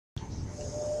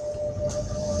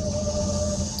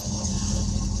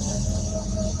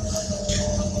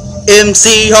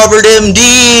MC Harvard MD.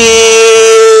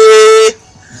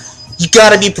 You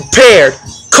gotta be prepared.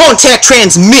 Contact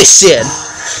transmission.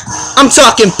 I'm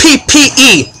talking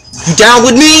P.P.E. You down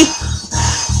with me?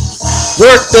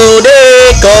 Work all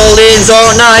day, call-ins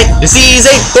all night. Disease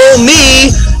ain't for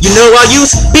me. You know I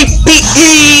use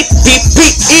P.P.E.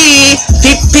 P.P.E.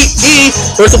 P.P.E.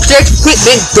 Personal protective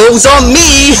equipment goes on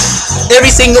me.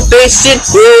 Every single patient,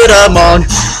 put them on.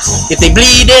 If they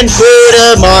bleedin', put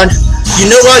them on. You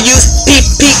know I use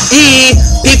P.P.E.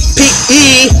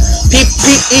 P.P.E.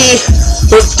 P.P.E.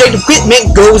 Personal protective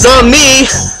equipment goes on me.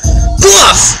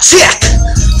 Gloves, check.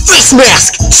 Face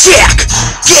mask, check.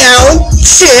 Gown,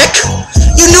 check.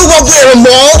 You know I wear them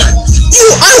all.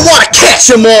 I don't wanna catch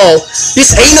them all.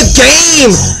 This ain't a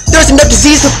game. There's enough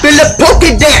disease to fill a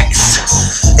Pokedex.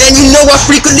 And you know I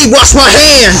frequently wash my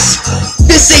hands.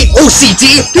 This ain't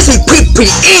OCD. This ain't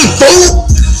P.P.E, fool.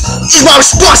 It's my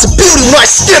responsibility when I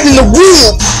step in the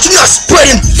room to not spread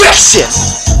infection.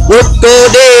 Work all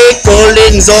day,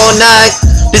 call-ins all night.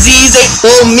 Disease ain't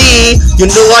for me. You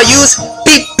know I use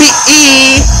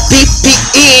P.P.E.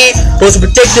 P.P.E. Personal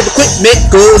protective equipment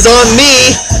goes on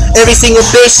me. Every single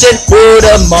patient, put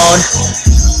them on.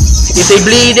 If they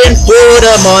bleedin', put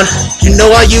them on. You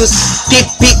know I use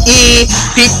P.P.E.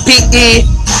 P.P.E.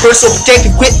 Personal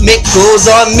protective equipment goes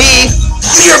on me.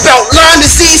 You hear about Lyme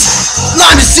disease?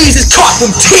 Lyme disease is caught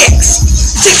from ticks.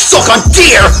 Ticks suck on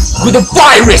deer with a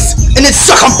virus and then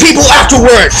suck on people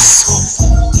afterwards.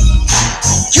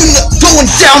 You know, going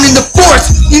down in the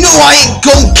forest, you know I ain't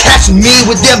gonna catch me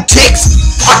with them ticks.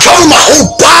 I cover my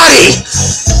whole body.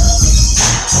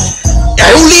 I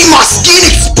don't leave my skin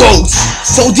exposed,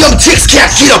 so them ticks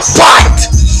can't get a bite.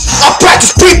 I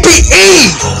practice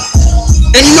P.P.E.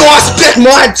 And you know I spent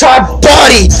my entire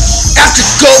body after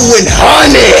going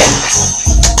hunting.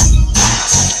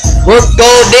 Work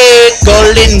all day,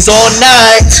 call-ins all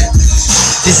night.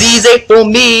 Disease ain't for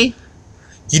me.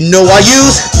 You know I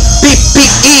use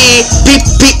P.P.E.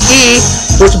 P.P.E.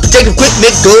 Personal protective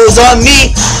equipment goes on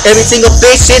me. Every single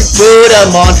patient, put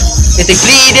them on. If they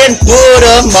bleedin', put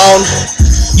them on.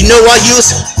 You know I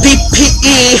use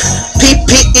P.P.E.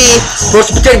 P.P.E.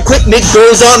 Personal protective equipment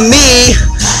goes on me.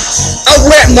 I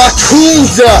wrap my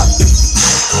tools up.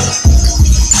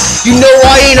 You know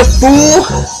I ain't a fool.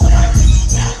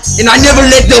 And I never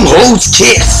let them hoes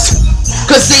kiss.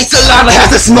 Cause they saliva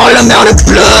has a small amount of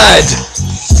blood.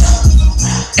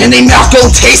 And they mouth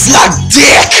don't taste like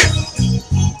dick.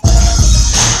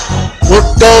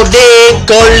 Work all day,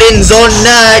 call-ins all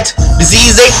night.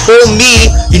 Disease ain't for me.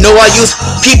 You know I use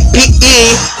P.P.E.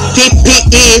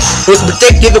 P.P.E. Personal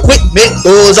protective equipment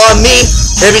goes on me.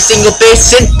 Every single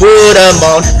patient, put them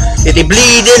on. If they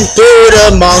bleedin', put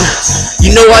them on.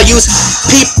 You know I use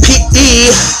P.P.E.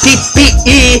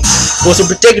 P.P.E. Personal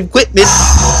protective equipment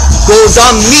goes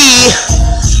on me.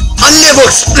 I never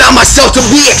allow myself to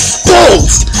be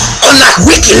exposed. Unlike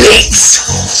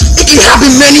WikiLeaks, it can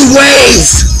happen many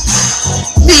ways.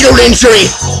 Needle injury,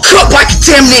 cut by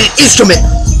contaminated instrument,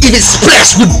 even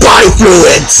splashed with body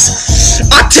fluids.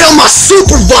 I tell my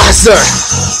supervisor,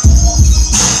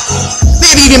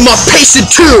 maybe even my patient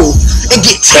too, and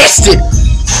get tested.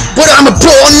 But I'm a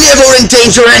pro, I'll never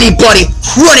endanger anybody.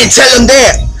 Run and tell them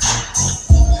that.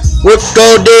 Work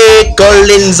all day,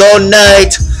 call-ins all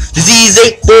night. Disease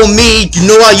ain't for me. You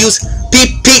know I use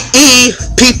P.P.E.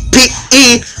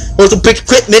 P.P.E. Personal protective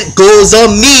equipment goes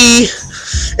on me.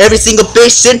 Every single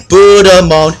patient, put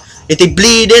them on. If they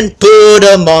bleedin', put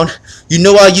them on. You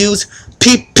know I use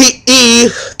P.P.E.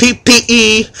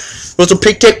 P.P.E. Personal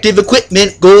protective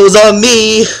equipment goes on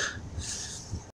me.